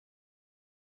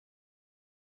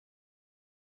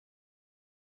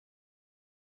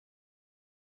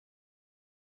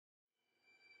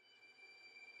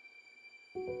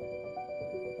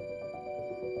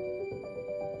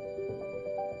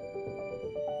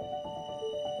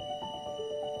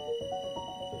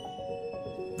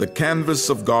The canvas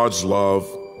of God's love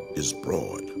is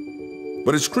broad.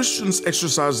 But as Christians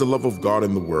exercise the love of God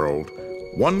in the world,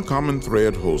 one common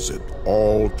thread holds it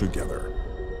all together.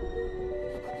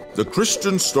 The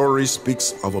Christian story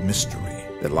speaks of a mystery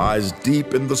that lies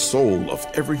deep in the soul of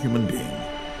every human being.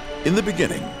 In the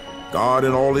beginning, God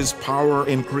in all his power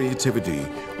and creativity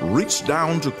reached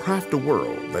down to craft a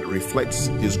world that reflects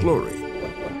his glory.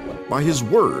 By his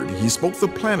word, he spoke the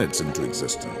planets into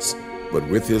existence. But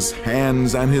with his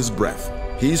hands and his breath,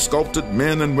 he sculpted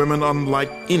men and women unlike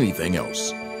anything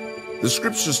else. The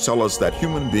scriptures tell us that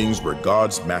human beings were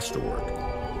God's masterwork,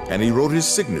 and he wrote his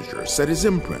signature, set his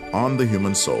imprint on the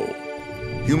human soul.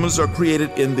 Humans are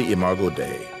created in the Imago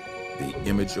Dei, the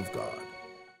image of God.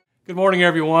 Good morning,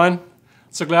 everyone.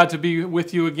 So glad to be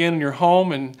with you again in your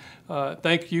home, and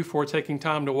thank you for taking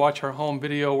time to watch our home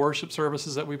video worship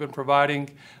services that we've been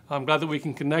providing. I'm glad that we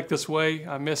can connect this way.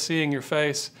 I miss seeing your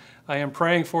face. I am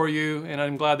praying for you, and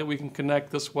I'm glad that we can connect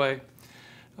this way.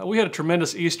 We had a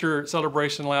tremendous Easter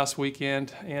celebration last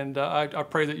weekend, and I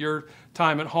pray that your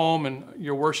time at home and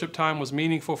your worship time was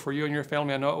meaningful for you and your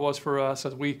family. I know it was for us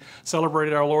as we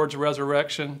celebrated our Lord's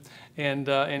resurrection and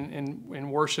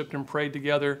worshiped and prayed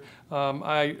together.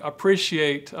 I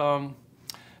appreciate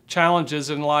challenges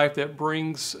in life that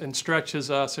brings and stretches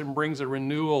us and brings a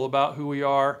renewal about who we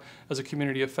are as a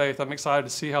community of faith. I'm excited to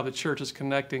see how the church is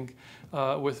connecting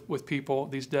with people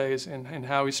these days and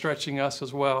how he's stretching us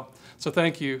as well. So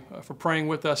thank you for praying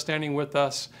with us, standing with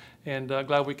us, and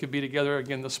glad we could be together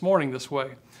again this morning this way.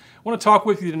 I want to talk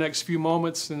with you the next few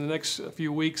moments, in the next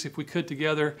few weeks, if we could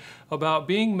together, about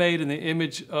being made in the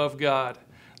image of God.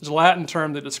 There's a Latin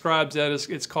term that describes that.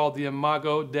 It's called the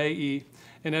Imago Dei,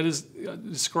 and that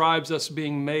describes us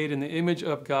being made in the image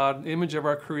of God, the image of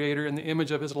our Creator, and the image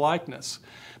of His likeness.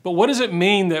 But what does it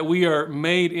mean that we are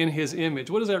made in His image?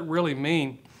 What does that really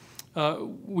mean?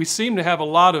 We seem to have a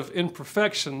lot of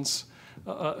imperfections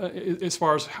as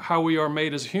far as how we are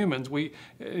made as humans.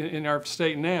 In our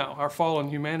state now, our fallen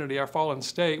humanity, our fallen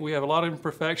state, we have a lot of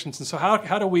imperfections. And so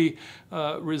how do we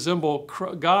resemble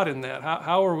God in that?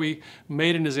 How are we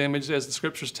made in His image, as the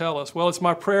Scriptures tell us? Well, it's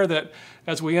my prayer that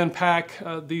as we unpack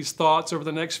these thoughts over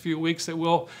the next few weeks, that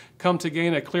we'll come to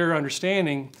gain a clear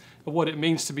understanding of what it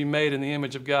means to be made in the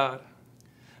image of God.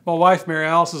 My wife, Mary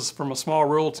Alice, is from a small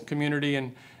rural community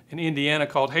in Indiana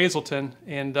called Hazleton,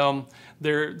 and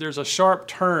there's a sharp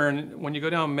turn when you go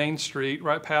down Main Street,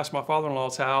 right past my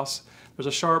father-in-law's house. There's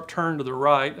a sharp turn to the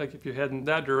right, like if you're heading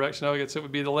that direction. I guess it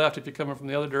would be the left if you're coming from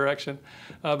the other direction.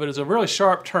 But it's a really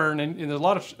sharp turn, and there's a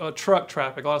lot of truck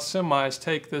traffic. A lot of semis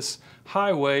take this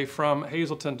highway from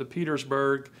Hazleton to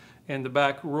Petersburg and the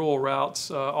back rural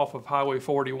routes off of Highway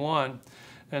 41.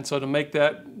 And so to make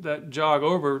that jog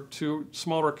over to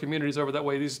smaller communities over that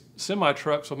way, these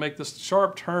semi-trucks will make this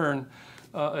sharp turn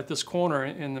at this corner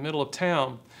in the middle of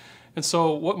town. And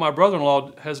so what my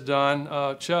brother-in-law has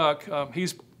done, Chuck,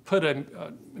 he's put a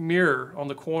mirror on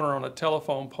the corner on a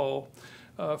telephone pole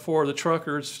for the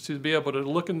truckers to be able to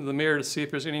look into the mirror to see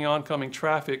if there's any oncoming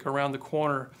traffic around the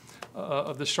corner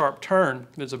of the sharp turn.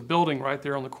 There's a building right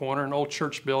there on the corner, an old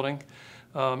church building.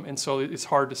 And so it's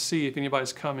hard to see if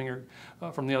anybody's coming or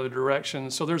from the other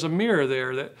direction. So there's a mirror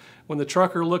there that when the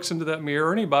trucker looks into that mirror,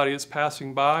 or anybody that's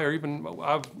passing by, or even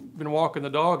I've been walking the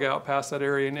dog out past that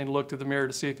area and looked at the mirror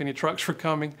to see if any trucks were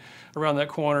coming around that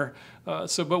corner.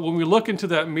 But when we look into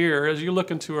that mirror, as you look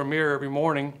into a mirror every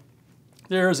morning,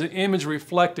 there is an image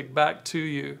reflected back to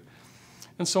you.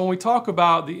 And so when we talk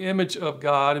about the image of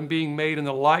God and being made in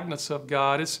the likeness of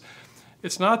God,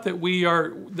 it's not that we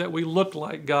look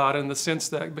like God in the sense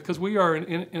that, because we are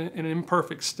in an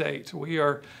imperfect state. We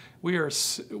are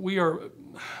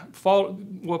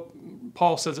what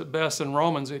Paul says it best in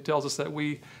Romans. He tells us that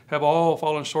we have all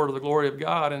fallen short of the glory of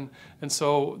God, and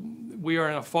so we are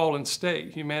in a fallen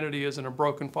state. Humanity is in a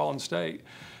broken, fallen state.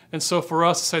 And so for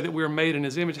us to say that we are made in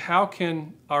His image, how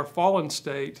can our fallen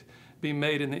state be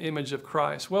made in the image of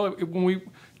Christ? Well, when we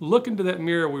look into that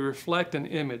mirror, we reflect an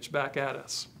image back at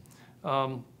us.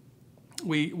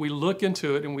 We look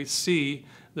into it and we see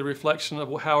the reflection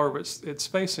of however it's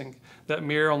facing. That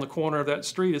mirror on the corner of that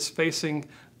street is facing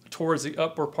towards the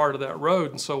upper part of that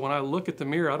road. And so when I look at the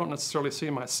mirror, I don't necessarily see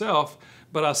myself,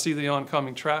 but I see the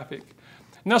oncoming traffic.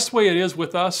 And that's the way it is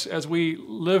with us as we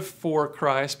live for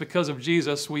Christ. Because of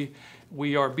Jesus,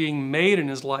 we are being made in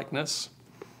His likeness,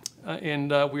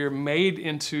 and we are made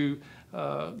into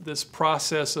this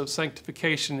process of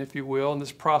sanctification, if you will, and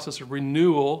this process of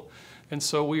renewal. And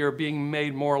so we are being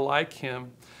made more like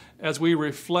Him. As we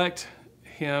reflect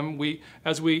him,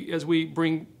 as we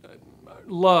bring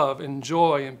love and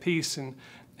joy and peace and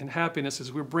happiness,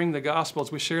 as we bring the gospel,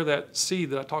 as we share that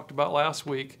seed that I talked about last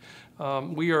week,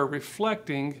 we are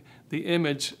reflecting the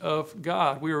image of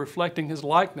God. We are reflecting his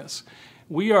likeness.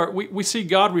 We see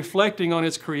God reflecting on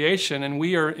his creation, and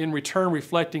we are in return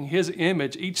reflecting his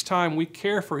image each time we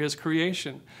care for his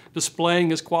creation, displaying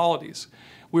his qualities.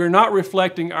 We are not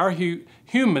reflecting our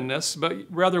humanness, but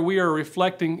rather we are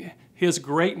reflecting his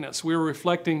greatness. We are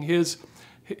reflecting his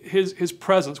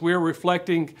presence. We are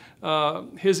reflecting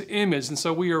his image, and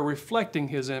so we are reflecting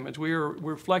his image. We are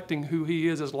reflecting who he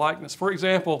is, his likeness. For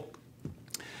example,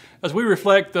 as we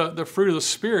reflect the fruit of the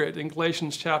Spirit in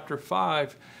Galatians chapter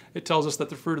 5, it tells us that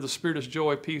the fruit of the Spirit is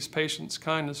joy, peace, patience,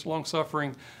 kindness,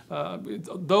 long-suffering.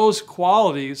 Those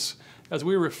qualities, as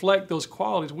we reflect those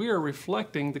qualities, we are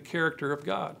reflecting the character of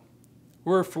God.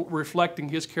 We're reflecting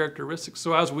his characteristics.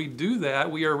 So as we do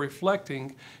that, we are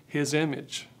reflecting his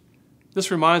image. This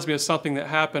reminds me of something that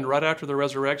happened right after the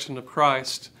resurrection of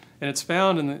Christ, and it's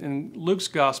found in Luke's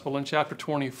Gospel in chapter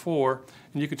 24,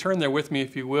 and you can turn there with me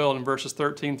if you will, in verses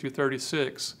 13 through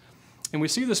 36. And we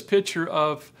see this picture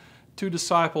of two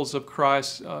disciples of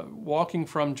Christ walking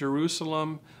from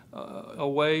Jerusalem,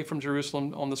 away from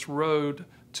Jerusalem on this road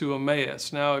to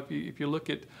Emmaus. Now, if you look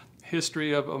at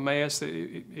history of Emmaus,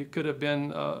 it could have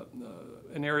been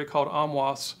an area called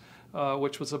Amwas,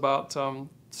 which was about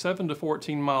 7 to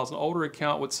 14 miles. An older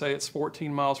account would say it's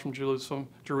 14 miles from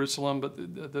Jerusalem, but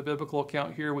the biblical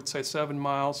account here would say 7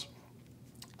 miles.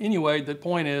 Anyway, the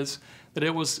point is that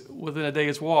it was within a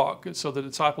day's walk, so the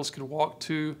disciples could walk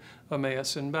to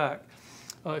Emmaus and back.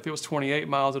 If it was 28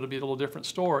 miles, it would be a little different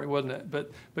story, wouldn't it?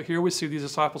 But here we see these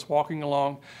disciples walking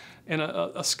along, and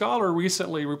a scholar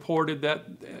recently reported that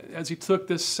as he took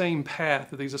this same path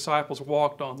that these disciples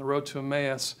walked on, the road to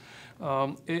Emmaus,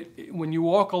 when you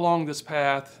walk along this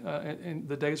path, in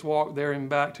the day's walk there and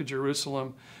back to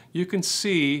Jerusalem, you can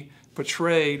see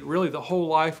portrayed really the whole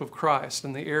life of Christ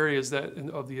and the areas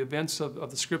of the events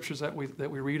of the scriptures that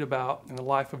we read about in the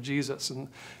life of Jesus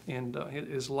and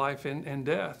his life and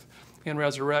death and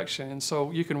resurrection. And so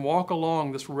you can walk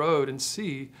along this road and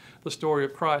see the story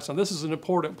of Christ. Now this is an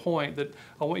important point that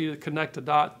I want you to connect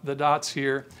the dots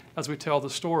here as we tell the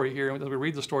story here, as we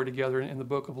read the story together in the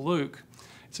book of Luke.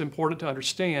 It's important to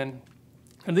understand.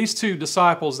 And these two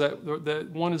disciples, that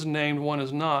one is named, one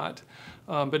is not.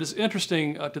 But it's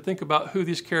interesting to think about who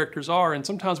these characters are, and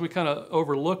sometimes we kind of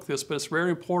overlook this, but it's very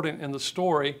important in the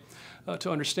story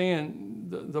to understand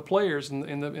the players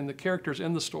and the characters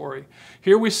in the story.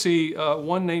 Here we see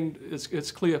one named, it's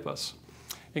Cleopas.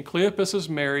 And Cleopas is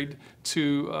married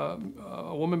to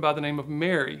a woman by the name of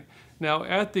Mary. Now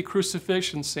at the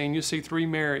crucifixion scene, you see three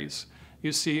Marys.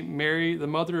 You see Mary, the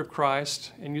mother of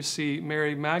Christ, and you see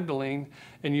Mary Magdalene,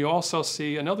 and you also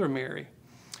see another Mary.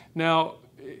 Now,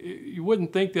 you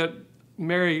wouldn't think that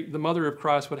Mary, the mother of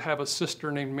Christ, would have a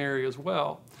sister named Mary as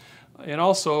well. And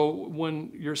also,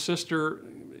 when your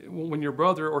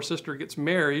brother or sister gets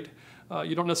married,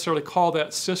 you don't necessarily call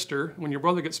that sister. When your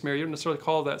brother gets married, you don't necessarily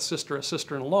call that sister a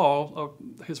sister-in-law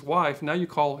of his wife. Now you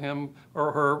call him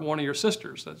or her one of your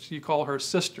sisters. You call her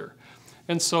sister.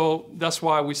 And so that's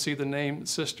why we see the name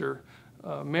Sister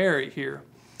Mary here.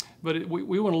 But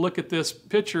we want to look at this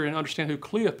picture and understand who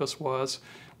Cleopas was.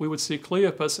 We would see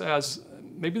Cleopas as,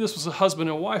 maybe this was a husband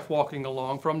and wife walking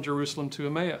along from Jerusalem to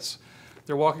Emmaus.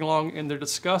 They're walking along and they're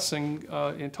discussing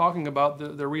and talking about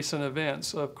the recent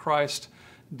events of Christ's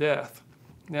death.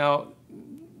 Now,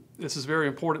 this is a very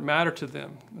important matter to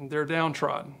them. And they're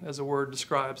downtrodden, as the word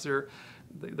describes.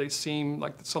 They seem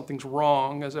like something's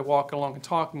wrong as they walk along and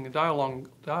talking and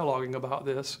dialoguing about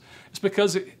this. It's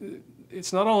because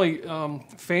it's not only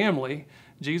family.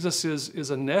 Jesus is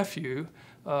a nephew,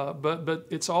 but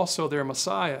it's also their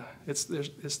Messiah. It's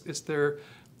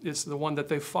the one that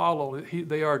they follow.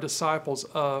 They are disciples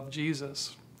of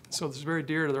Jesus. So it's very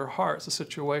dear to their hearts, the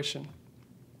situation.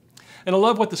 And I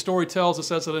love what the story tells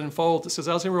us as it unfolds. It says,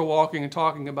 as they were walking and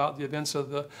talking about the events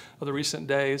of the recent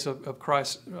days of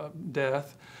Christ's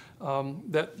death,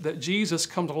 that Jesus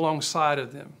comes alongside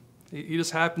of them. He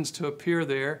just happens to appear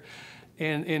there.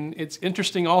 And it's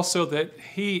interesting also that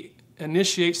he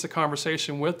initiates the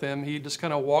conversation with them. He just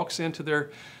kind of walks into their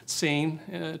scene,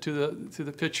 to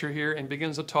the picture here, and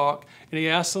begins to talk. And he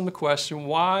asks them the question,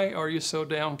 why are you so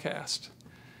downcast?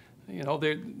 You know,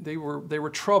 they were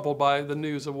troubled by the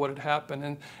news of what had happened.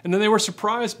 And then they were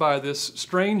surprised by this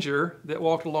stranger that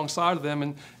walked alongside of them.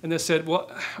 And they said, well,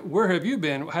 where have you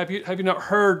been? Have you not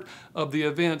heard of the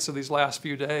events of these last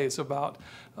few days about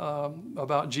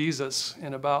Jesus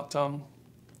and about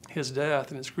his death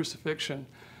and his crucifixion?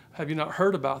 Have you not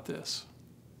heard about this?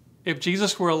 If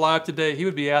Jesus were alive today, he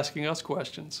would be asking us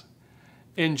questions.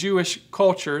 In Jewish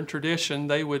culture and tradition,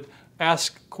 they would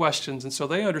ask questions, and so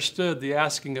they understood the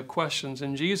asking of questions.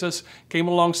 And Jesus came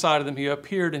alongside of them. He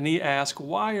appeared and he asked,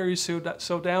 "Why are you so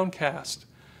downcast?"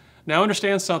 Now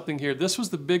understand something here. This was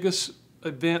the biggest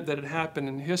event that had happened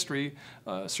in history,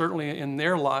 certainly in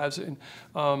their lives. And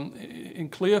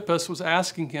Cleopas was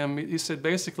asking him, he said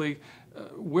basically,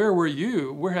 where were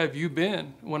you? Where have you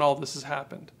been when all this has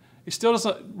happened? He still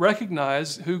doesn't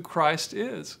recognize who Christ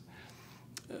is.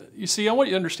 You see, I want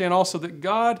you to understand also that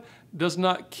God does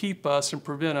not keep us and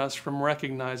prevent us from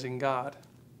recognizing God.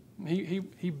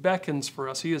 He beckons for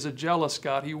us. He is a jealous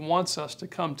God. He wants us to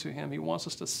come to him. He wants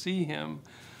us to see him.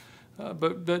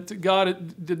 But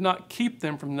God did not keep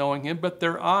them from knowing him, but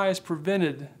their eyes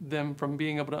prevented them from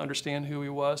being able to understand who he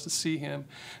was, to see him.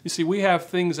 You see, we have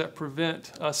things that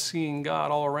prevent us seeing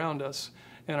God all around us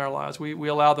in our lives. We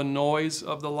allow the noise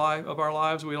of our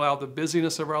lives. We allow the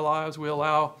busyness of our lives. We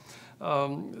allow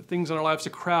things in our lives to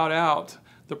crowd out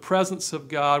the presence of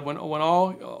God when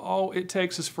all it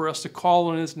takes is for us to call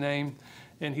on his name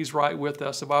and he's right with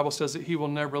us. The Bible says that he will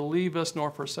never leave us nor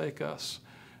forsake us.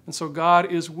 And so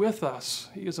God is with us.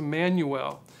 He is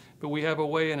Emmanuel. But we have a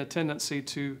way and a tendency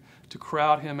to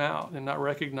crowd him out and not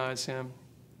recognize him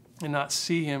and not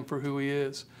see him for who he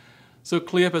is. So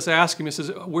Cleopas asked him, he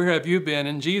says, "Where have you been?"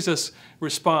 And Jesus'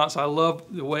 response, I love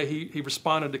the way he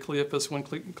responded to Cleopas when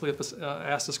Cleopas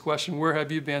asked this question, "Where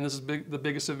have you been?" This is the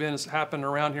biggest event that's happened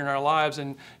around here in our lives,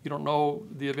 and you don't know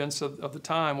the events of the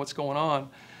time, what's going on.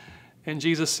 And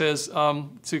Jesus says to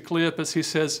Cleopas, he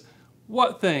says,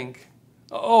 "What thing?"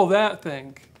 "Oh, that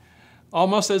thing."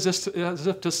 Almost as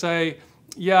if to say,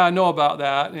 "Yeah, I know about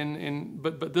that,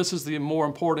 but this is the more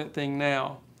important thing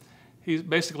now." He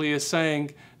basically is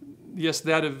saying, yes,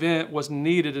 that event was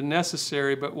needed and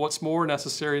necessary, but what's more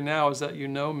necessary now is that you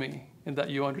know me and that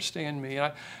you understand me.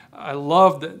 And I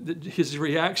love his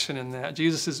reaction in that.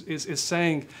 Jesus is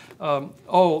saying,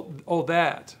 oh,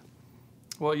 that.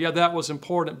 Well, yeah, that was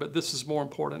important, but this is more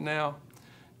important now.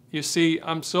 You see,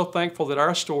 I'm so thankful that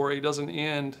our story doesn't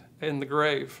end in the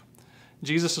grave.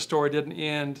 Jesus' story didn't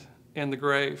end in the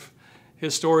grave.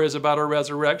 His story is about a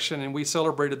resurrection, and we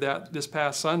celebrated that this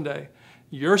past Sunday.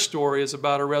 Your story is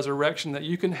about a resurrection that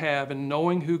you can have in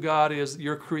knowing who God is,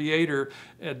 your Creator,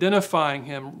 identifying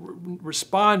him,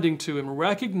 responding to him,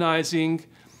 recognizing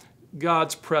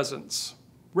God's presence,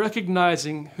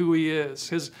 recognizing who he is,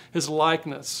 his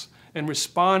likeness, and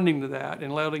responding to that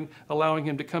and allowing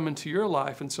him to come into your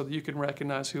life and so that you can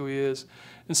recognize who he is.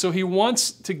 And so he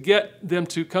wants to get them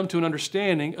to come to an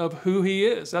understanding of who he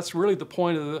is. That's really the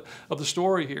point of the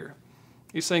story here.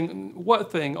 He's saying, what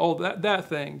thing? Oh, that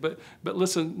thing. But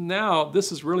listen, now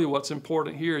this is really what's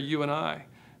important here, you and I,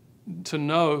 to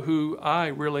know who I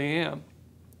really am.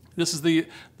 This is the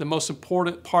most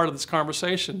important part of this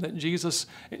conversation, that Jesus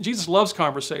loves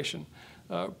conversation.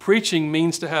 Preaching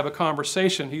means to have a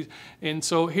conversation. And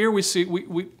so here we see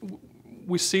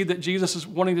that Jesus is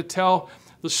wanting to tell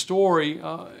the story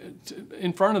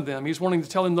in front of them. He's wanting to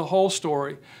tell them the whole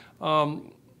story.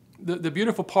 The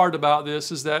beautiful part about this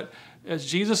is that as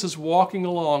Jesus is walking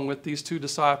along with these two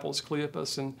disciples,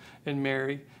 Cleopas and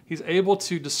Mary, he's able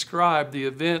to describe the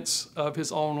events of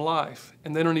his own life,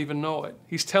 and they don't even know it.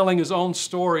 He's telling his own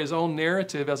story, his own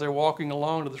narrative as they're walking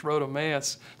along to this road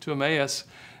to Emmaus,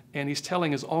 and he's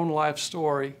telling his own life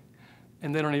story,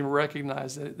 and they don't even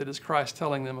recognize that it's Christ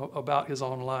telling them about his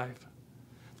own life.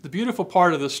 The beautiful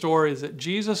part of the story is that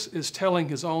Jesus is telling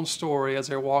his own story as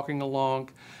they're walking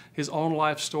along, his own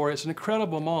life story. It's an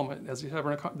incredible moment as he's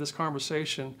having this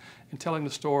conversation and telling the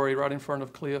story right in front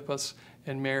of Cleopas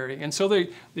and Mary. And so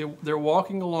they're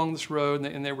walking along this road,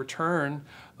 and they return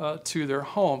to their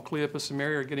home. Cleopas and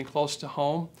Mary are getting close to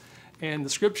home. And the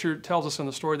scripture tells us in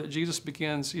the story that Jesus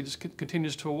he just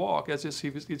continues to walk as if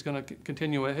he's going to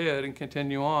continue ahead and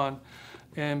continue on.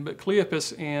 But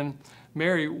Cleopas and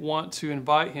Mary want to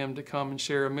invite him to come and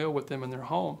share a meal with them in their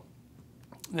home.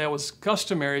 Now, it was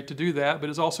customary to do that, but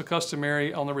it's also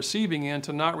customary on the receiving end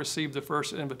to not receive the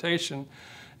first invitation.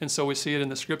 And so we see it in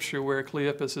the scripture where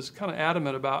Cleopas is kind of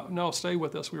adamant about, no, stay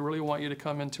with us. We really want you to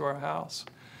come into our house.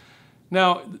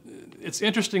 Now, it's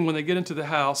interesting when they get into the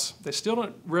house, they still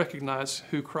don't recognize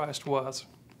who Christ was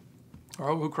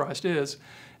or who Christ is.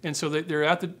 And so they're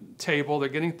at the table, they're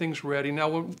getting things ready.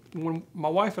 Now, when my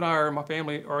wife and I or my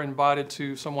family are invited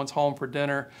to someone's home for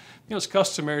dinner, it's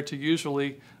customary to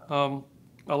usually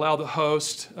allow the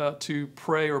host to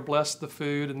pray or bless the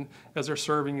food, and as they're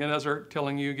serving it, as they're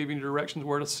telling you, giving you directions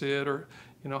where to sit, or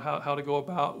how to go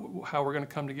about how we're going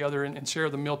to come together and share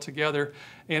the meal together.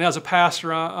 And as a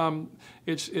pastor, I'm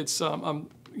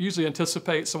usually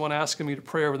anticipate someone asking me to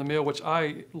pray over the meal, which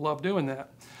I love doing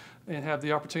that and have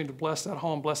the opportunity to bless that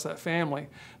home, bless that family.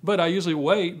 But I usually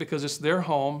wait because it's their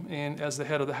home, and as the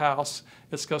head of the house,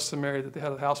 it's customary that the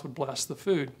head of the house would bless the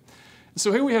food. And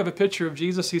so here we have a picture of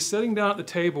Jesus. He's sitting down at the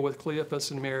table with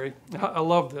Cleopas and Mary. I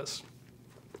love this.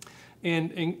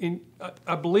 And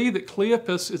I believe that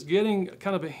Cleopas is getting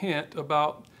kind of a hint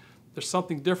about there's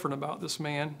something different about this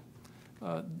man.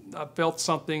 I've felt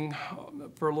something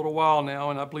for a little while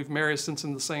now, and I believe Mary is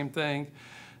sensing the same thing.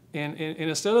 And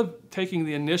instead of taking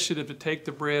the initiative to take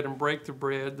the bread and break the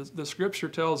bread, the scripture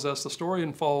tells us, the story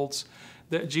unfolds,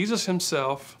 that Jesus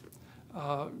himself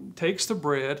takes the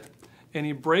bread and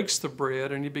he breaks the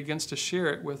bread and he begins to share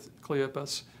it with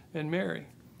Cleopas and Mary.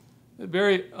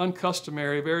 Very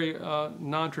uncustomary, very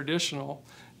non-traditional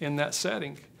in that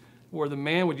setting, where the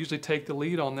man would usually take the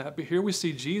lead on that. But here we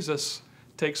see Jesus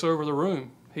takes over the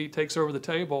room. He takes over the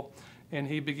table, and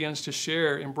he begins to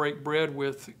share and break bread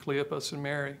with Cleopas and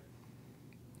Mary.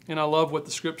 And I love what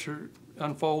the scripture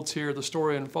unfolds here. The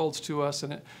story unfolds to us,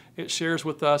 and it shares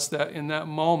with us that in that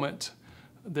moment,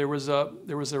 there was a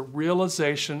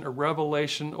realization, a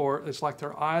revelation, or it's like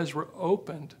their eyes were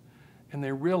opened, and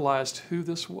they realized who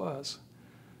this was.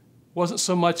 It wasn't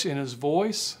so much in his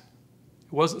voice.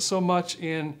 It wasn't so much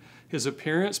in his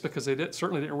appearance, because they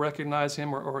certainly didn't recognize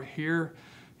him or hear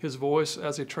his voice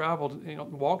as they traveled,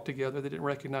 walked together. They didn't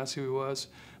recognize who he was.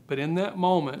 But in that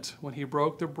moment, when he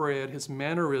broke the bread, his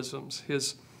mannerisms,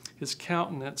 his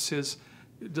countenance,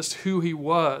 just who he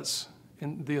was,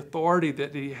 and the authority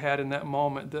that he had in that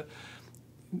moment,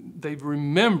 they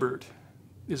remembered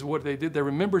is what they did. They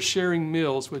remember sharing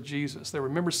meals with Jesus. They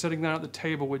remember sitting down at the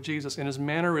table with Jesus, and his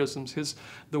mannerisms,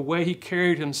 the way he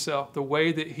carried himself, the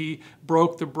way that he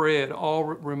broke the bread, all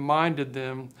reminded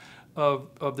them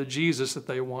of the Jesus that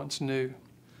they once knew.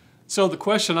 So the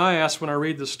question I ask when I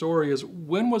read the story is,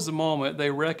 when was the moment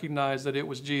they recognized that it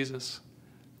was Jesus?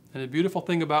 And the beautiful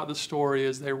thing about the story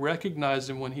is they recognized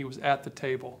him when he was at the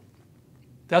table.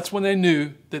 That's when they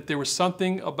knew that there was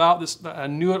something about this. I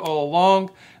knew it all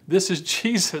along. This is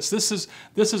Jesus. This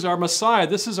is our Messiah.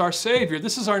 This is our Savior.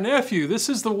 This is our nephew. This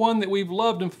is the one that we've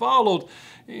loved and followed.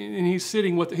 And he's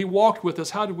sitting with. He walked with us.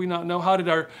 How did we not know? How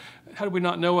did we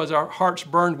not know as our hearts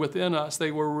burned within us?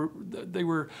 They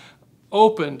were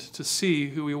opened to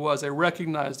see who he was. They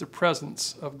recognized the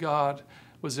presence of God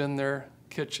was in their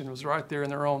kitchen. It was right there in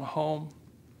their own home.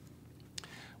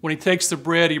 When he takes the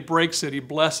bread, he breaks it, he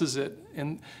blesses it,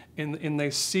 and they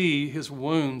see his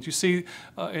wounds. You see,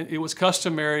 it was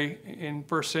customary in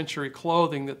first century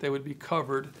clothing that they would be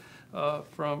covered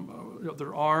from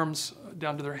their arms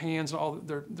down to their hands, and all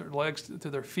their legs to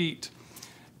their feet.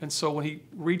 And so when he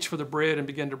reached for the bread and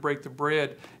began to break the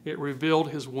bread, it revealed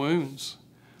his wounds.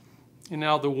 And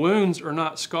now the wounds are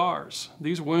not scars.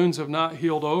 These wounds have not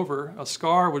healed over. A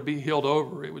scar would be healed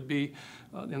over. It would be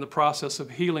in the process of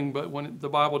healing, but when the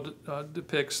Bible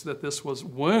depicts that this was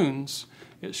wounds,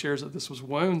 it shares that this was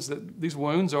wounds, that these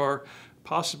wounds are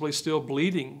possibly still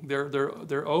bleeding.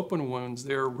 They're open wounds.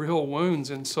 They're real wounds.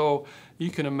 And so you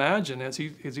can imagine as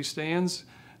he stands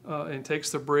and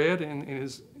takes the bread, and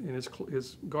his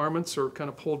garments are kind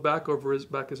of pulled back over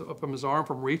up from his arm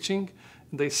from reaching.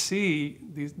 And they see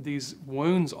these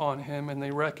wounds on him, and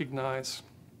they recognize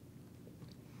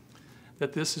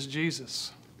that this is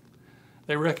Jesus.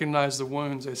 They recognize the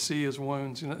wounds. They see his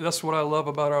wounds. And that's what I love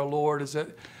about our Lord, is that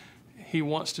he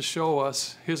wants to show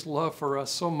us his love for us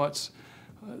so much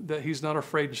that he's not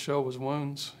afraid to show his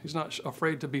wounds. He's not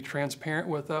afraid to be transparent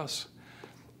with us.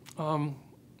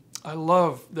 I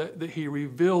love that he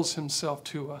reveals himself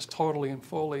to us totally and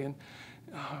fully. And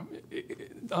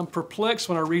I'm perplexed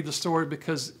when I read the story,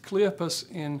 because Cleopas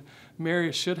and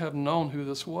Mary should have known who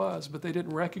this was, but they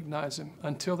didn't recognize him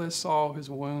until they saw his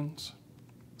wounds.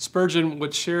 Spurgeon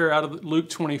would share out of Luke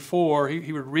 24,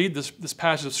 he would read this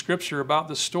passage of Scripture about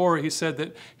this story. He said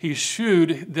that he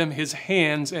shewed them his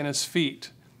hands and his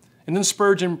feet. And then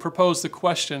Spurgeon proposed the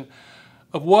question,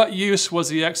 of what use was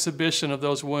the exhibition of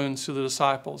those wounds to the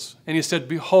disciples? And he said,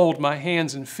 behold my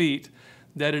hands and feet,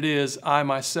 that it is I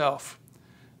myself.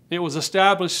 It was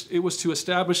to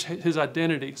establish his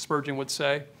identity, Spurgeon would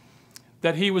say,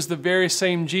 that he was the very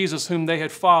same Jesus whom they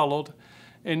had followed,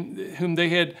 and whom they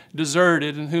had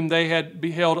deserted, and whom they had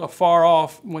beheld afar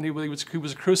off when he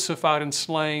was crucified and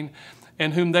slain,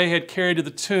 and whom they had carried to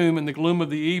the tomb in the gloom of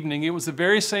the evening. It was the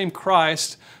very same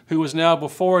Christ who was now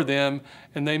before them,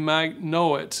 and they might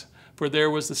know it, for there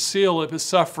was the seal of his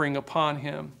suffering upon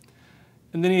him.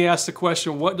 And then he asked the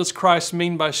question, what does Christ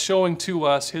mean by showing to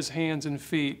us his hands and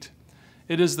feet?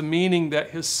 It is the meaning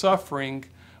that his suffering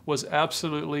was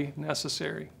absolutely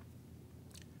necessary.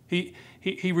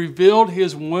 He revealed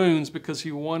his wounds because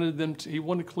he wanted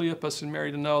Cleopas and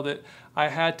Mary to know that I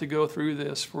had to go through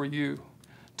this for you,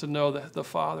 to know the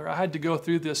Father. I had to go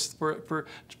through this for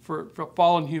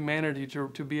fallen humanity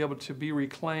to be able to be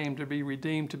reclaimed, to be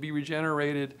redeemed, to be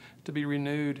regenerated, to be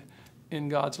renewed in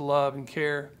God's love and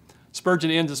care.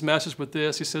 Spurgeon ends his message with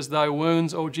this. He says, "Thy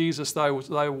wounds, O Jesus, thy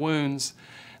wounds,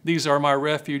 these are my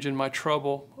refuge in my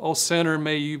trouble. O sinner,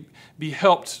 may you be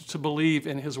helped to believe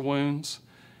in his wounds.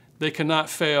 They cannot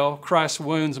fail. Christ's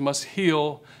wounds must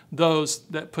heal those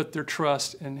that put their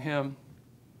trust in him."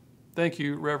 Thank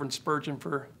you, Reverend Spurgeon,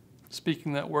 for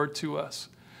speaking that word to us.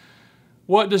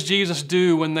 What does Jesus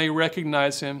do when they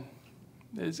recognize him?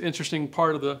 It's an interesting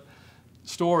part of the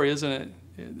story, isn't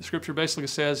it? The scripture basically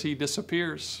says he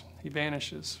disappears. He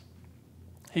vanishes.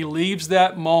 He leaves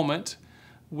that moment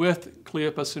with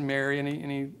Cleopas and Mary, and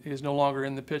he is no longer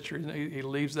in the picture. He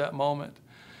leaves that moment.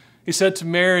 He said to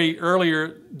Mary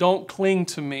earlier, "Don't cling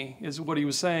to me," is what he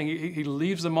was saying. He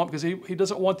leaves the moment because he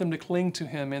doesn't want them to cling to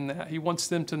him in that. He wants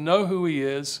them to know who he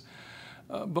is.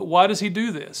 But why does he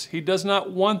do this? He does not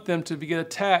want them to get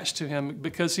attached to him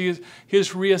because he is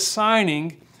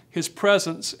reassigning his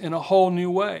presence in a whole new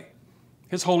way.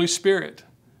 His Holy Spirit,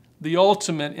 the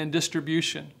ultimate in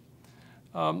distribution.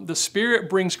 The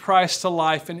Spirit brings Christ to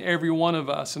life in every one of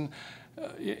us. And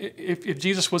if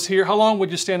Jesus was here, how long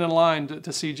would you stand in line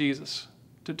to see Jesus,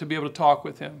 to be able to talk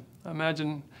with him? I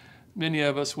imagine many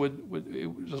of us would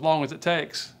as long as it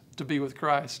takes to be with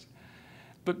Christ.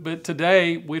 But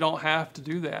today, we don't have to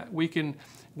do that.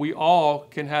 We all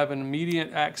can have an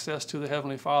immediate access to the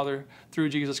Heavenly Father through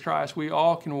Jesus Christ. We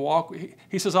all can walk.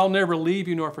 He says, "I'll never leave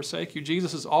you nor forsake you."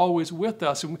 Jesus is always with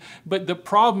us. But the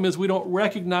problem is we don't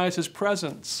recognize his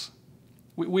presence.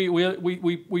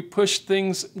 We push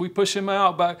things, we push him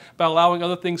out by allowing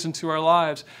other things into our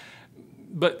lives.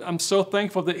 But I'm so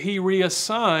thankful that he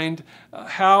reassigned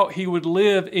how he would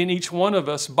live in each one of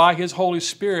us by his Holy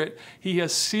Spirit. He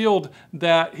has sealed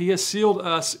that. He has sealed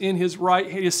us in his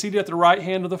right. He is seated at the right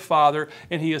hand of the Father,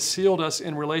 and he has sealed us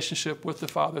in relationship with the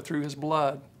Father through his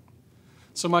blood.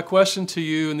 So my question to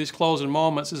you in these closing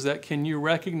moments is that can you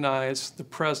recognize the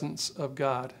presence of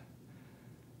God?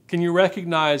 Can you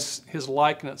recognize his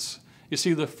likeness? You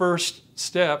see, the first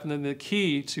step and then the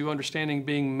key to understanding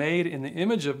being made in the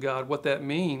image of God, what that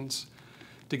means,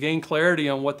 to gain clarity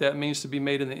on what that means to be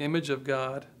made in the image of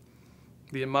God,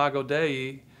 the Imago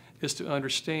Dei, is to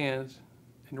understand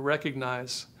and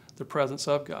recognize the presence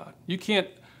of God. You can't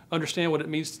understand what it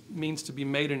means to be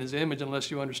made in his image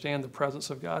unless you understand the presence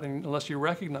of God and unless you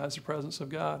recognize the presence of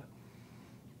God.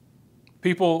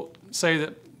 People say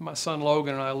that my son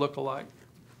Logan and I look alike.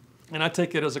 And I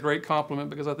take it as a great compliment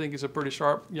because I think he's a pretty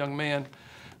sharp young man.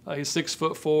 He's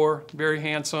 6'4", very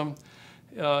handsome.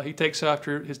 He takes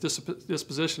after his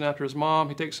disposition after his mom.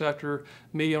 He takes after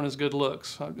me on his good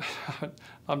looks.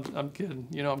 I'm kidding.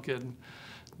 You know I'm kidding.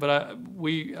 But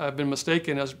I've been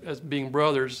mistaken as being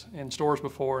brothers in stores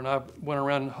before, and I went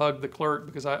around and hugged the clerk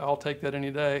because I'll take that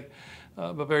any day.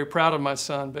 But very proud of my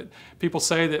son. But people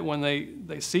say that when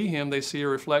they see him, they see a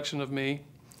reflection of me.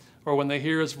 Or when they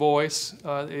hear his voice,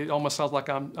 it almost sounds like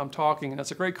I'm talking, and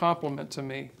that's a great compliment to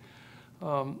me.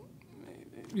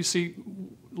 You see,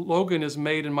 Logan is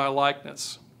made in my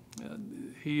likeness.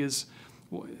 He is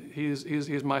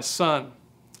my son.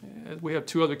 We have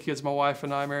two other kids, my wife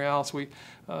and I, Mary Alice. We,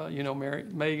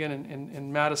 Megan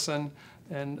and Madison,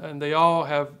 and they all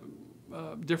have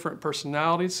different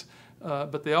personalities,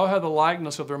 but they all have the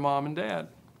likeness of their mom and dad.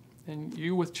 And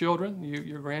you with children,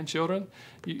 your grandchildren,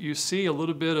 you see a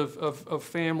little bit of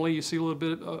family, you see a little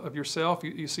bit of yourself,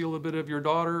 you see a little bit of your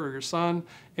daughter or your son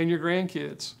and your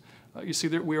grandkids. You see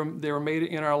that they were made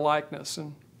in our likeness.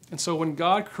 And so when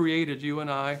God created you and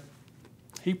I,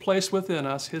 he placed within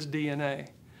us his DNA.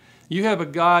 You have a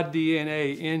God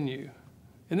DNA in you.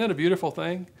 Isn't that a beautiful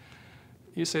thing?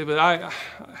 You say, but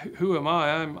who am I?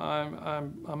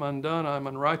 I'm undone. I'm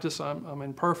unrighteous. I'm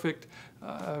imperfect.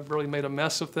 I've really made a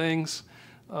mess of things.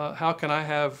 How can I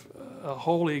have a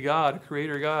holy God, a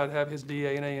creator God, have his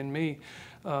DNA in me?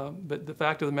 But the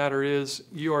fact of the matter is,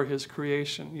 you are his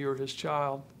creation. You are his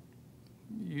child.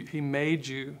 He made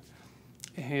you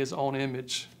in his own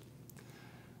image.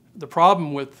 The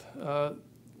problem with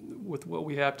what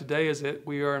we have today is that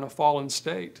we are in a fallen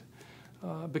state.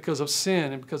 Because of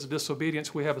sin and because of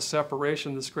disobedience, we have a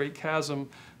separation, this great chasm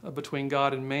between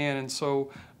God and man. And so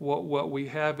what we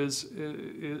have is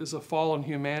a fallen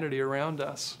humanity around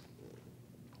us.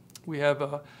 We have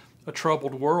a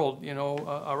troubled world. You know,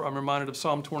 I'm reminded of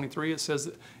Psalm 23. It says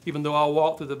that even though I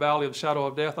walk through the valley of the shadow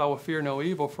of death, I will fear no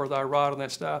evil, for thy rod and thy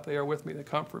staff, they are with me, they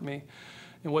comfort me.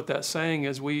 And what that's saying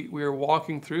is we are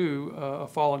walking through a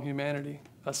fallen humanity,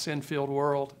 a sin-filled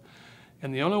world.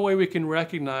 And the only way we can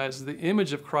recognize the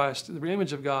image of Christ, the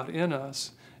image of God in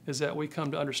us, is that we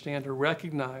come to understand or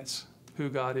recognize who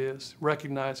God is,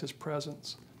 recognize his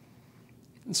presence.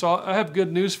 And so I have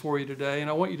good news for you today, and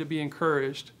I want you to be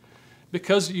encouraged.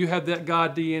 Because you have that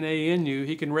God DNA in you,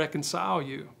 he can reconcile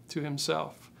you to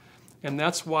himself. And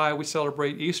that's why we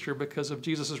celebrate Easter, because of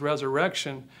Jesus'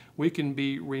 resurrection, we can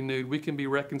be renewed, we can be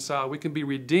reconciled, we can be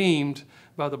redeemed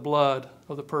by the blood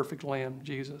of the perfect Lamb,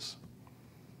 Jesus.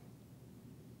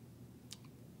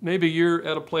 Maybe you're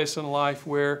at a place in life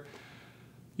where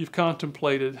you've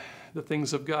contemplated the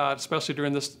things of God, especially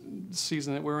during this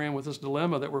season that we're in with this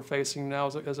dilemma that we're facing now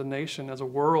as a nation, as a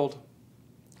world.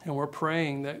 And we're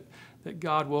praying that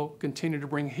God will continue to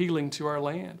bring healing to our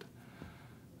land.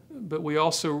 But we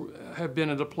also have been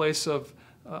at a place of,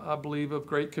 I believe, of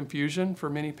great confusion for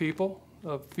many people,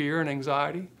 of fear and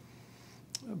anxiety.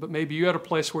 But maybe you're at a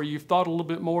place where you've thought a little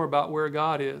bit more about where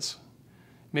God is.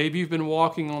 Maybe you've been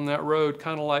walking on that road,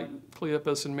 kind of like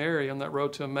Cleopas and Mary on that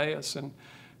road to Emmaus, and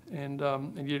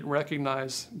you didn't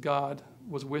recognize God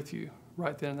was with you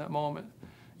right then in that moment.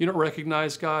 You don't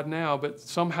recognize God now, but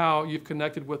somehow you've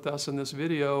connected with us in this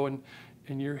video,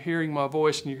 and you're hearing my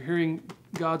voice, and you're hearing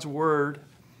God's word,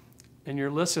 and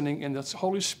you're listening, and this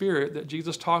Holy Spirit that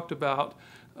Jesus talked about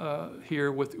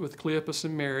here with Cleopas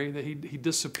and Mary, that he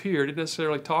disappeared. He didn't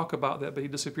necessarily talk about that, but he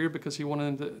disappeared because he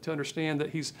wanted them to understand that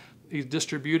he's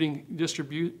distributing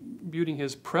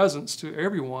his presence to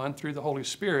everyone through the Holy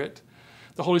Spirit.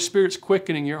 The Holy Spirit's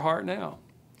quickening your heart now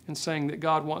and saying that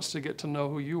God wants to get to know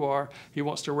who you are. He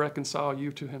wants to reconcile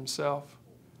you to himself.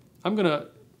 I'm going to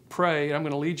pray, and I'm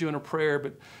going to lead you in a prayer,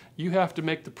 but you have to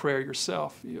make the prayer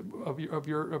yourself of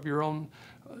your own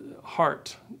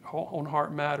heart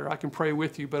matter. I can pray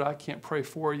with you, but I can't pray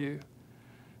for you.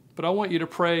 But I want you to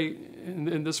pray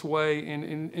in this way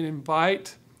and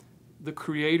invite the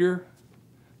Creator,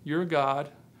 your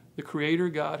God, the Creator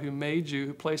God who made you,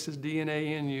 who placed his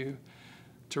DNA in you,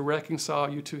 to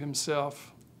reconcile you to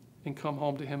himself and come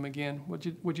home to him again.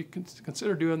 Would you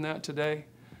consider doing that today?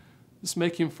 Just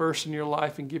make him first in your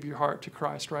life and give your heart to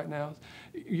Christ right now.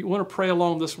 You want to pray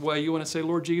along this way. You want to say,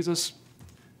 Lord Jesus,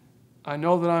 I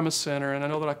know that I'm a sinner, and I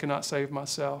know that I cannot save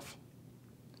myself.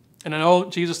 And I know,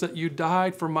 Jesus, that you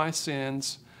died for my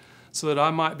sins so that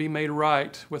I might be made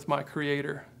right with my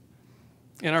Creator.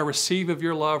 And I receive of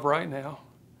your love right now.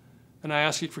 And I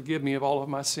ask you to forgive me of all of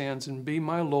my sins and be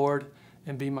my Lord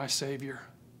and be my Savior.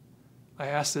 I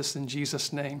ask this in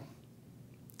Jesus' name.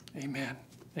 Amen.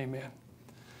 Amen.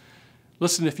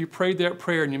 Listen, if you prayed that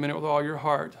prayer and you meant it with all your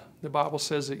heart, the Bible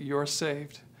says that you're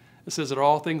saved. It says that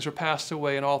all things are passed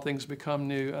away and all things become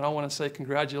new. And I want to say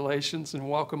congratulations and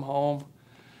welcome home.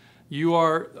 You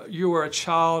are a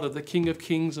child of the King of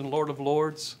Kings and Lord of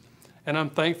Lords. And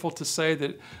I'm thankful to say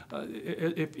that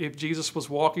if Jesus was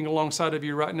walking alongside of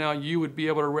you right now, you would be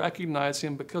able to recognize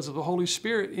him because of the Holy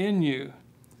Spirit in you.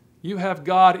 You have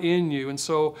God in you. And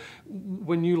so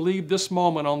when you leave this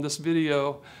moment on this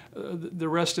video, the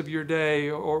rest of your day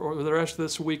or the rest of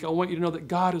this week, I want you to know that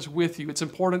God is with you. It's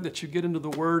important that you get into the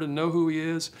Word and know who he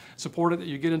is. It's important that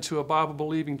you get into a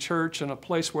Bible-believing church and a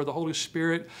place where the Holy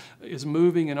Spirit is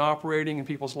moving and operating in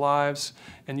people's lives,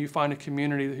 and you find a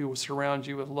community who will surround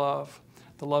you with love,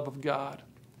 the love of God.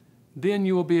 Then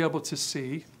you will be able to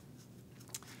see,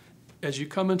 as you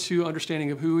come into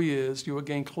understanding of who he is, you will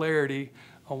gain clarity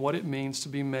on what it means to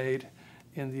be made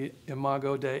in the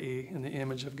imago Dei, in the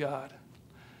image of God.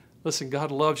 Listen, God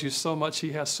loves you so much.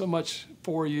 He has so much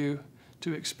for you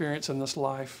to experience in this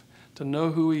life, to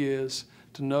know who he is,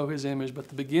 to know his image. But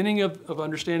the beginning of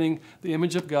understanding the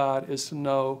image of God is to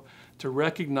know, to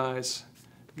recognize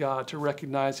God, to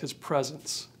recognize his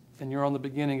presence. And you're on the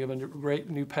beginning of a great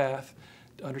new path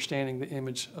to understanding the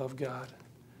image of God.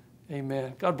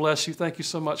 Amen. God bless you. Thank you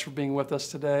so much for being with us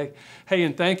today. Hey,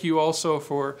 and thank you also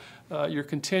for your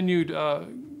continued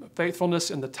faithfulness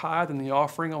in the tithe and the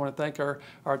offering. I want to thank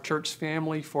our church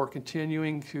family for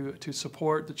continuing to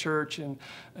support the church and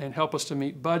help us to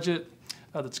meet budget.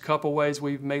 There's a couple ways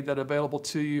we've made that available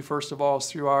to you. First of all is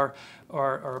through our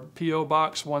P.O.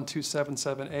 Box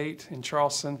 12778 in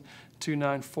Charleston,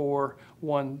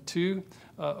 29412,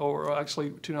 or actually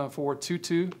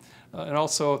 29422. And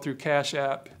also through Cash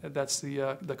App. That's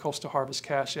the Coastal Harvest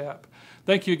Cash App.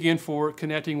 Thank you again for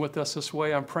connecting with us this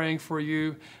way. I'm praying for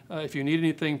you. If you need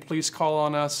anything, please call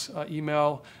on us,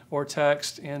 email or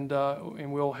text, and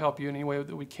we'll help you in any way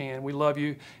that we can. We love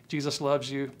you. Jesus loves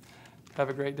you. Have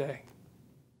a great day.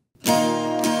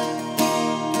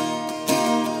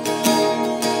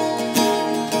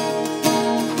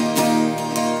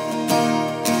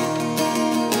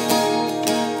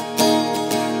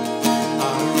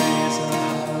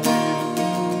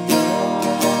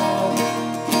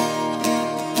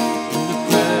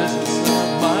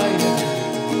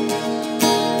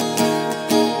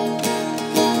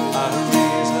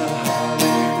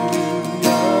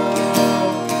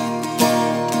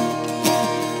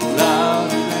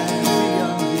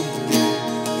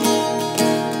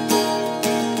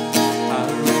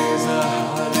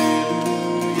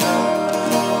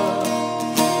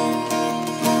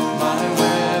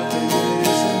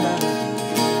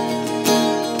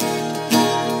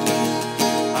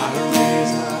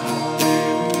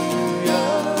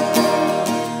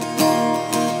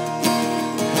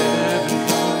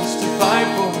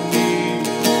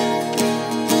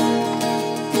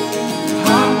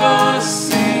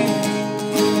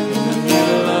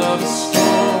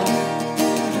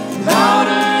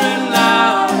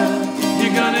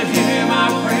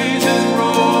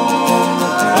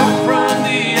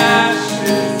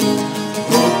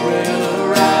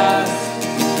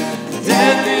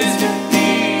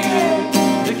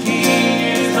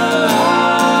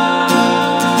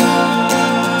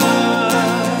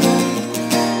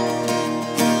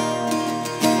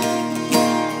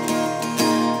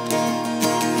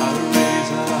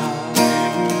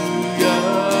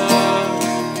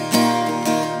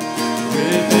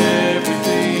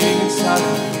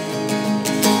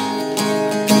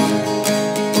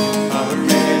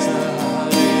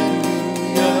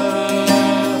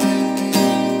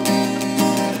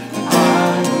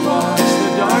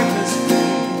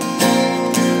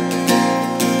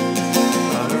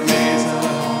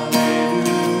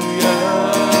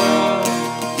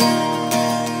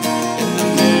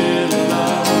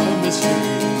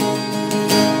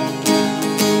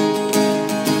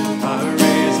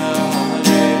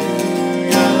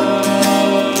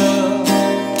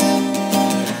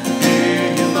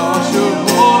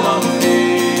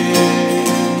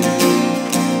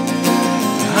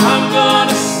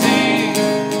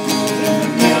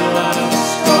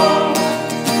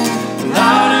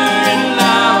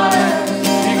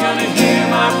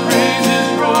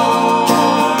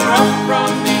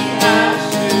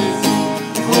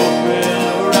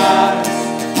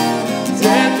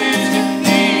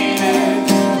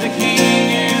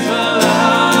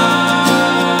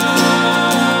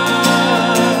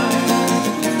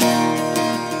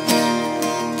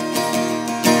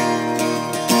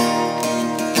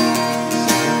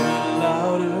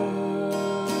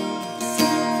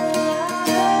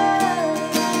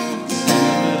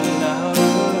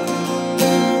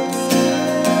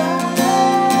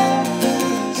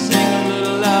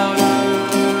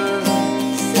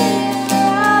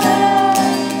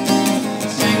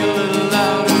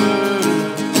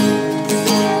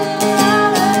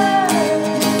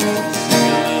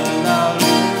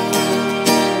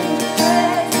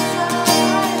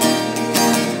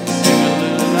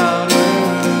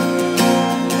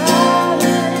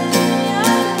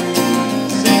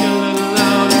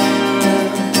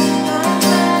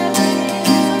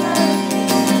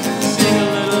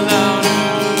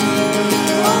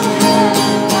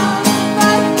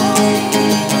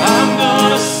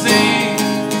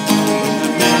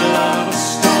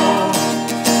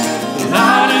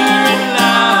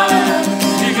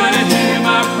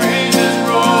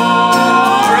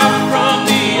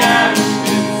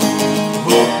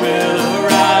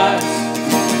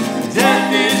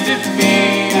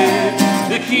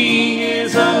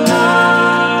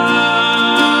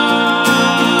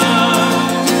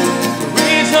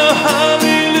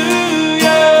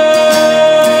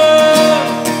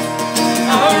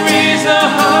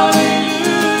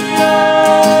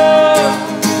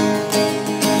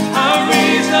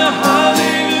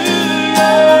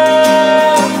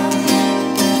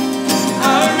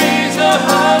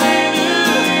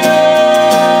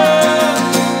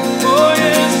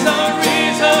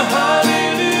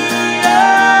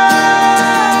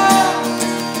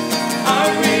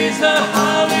 the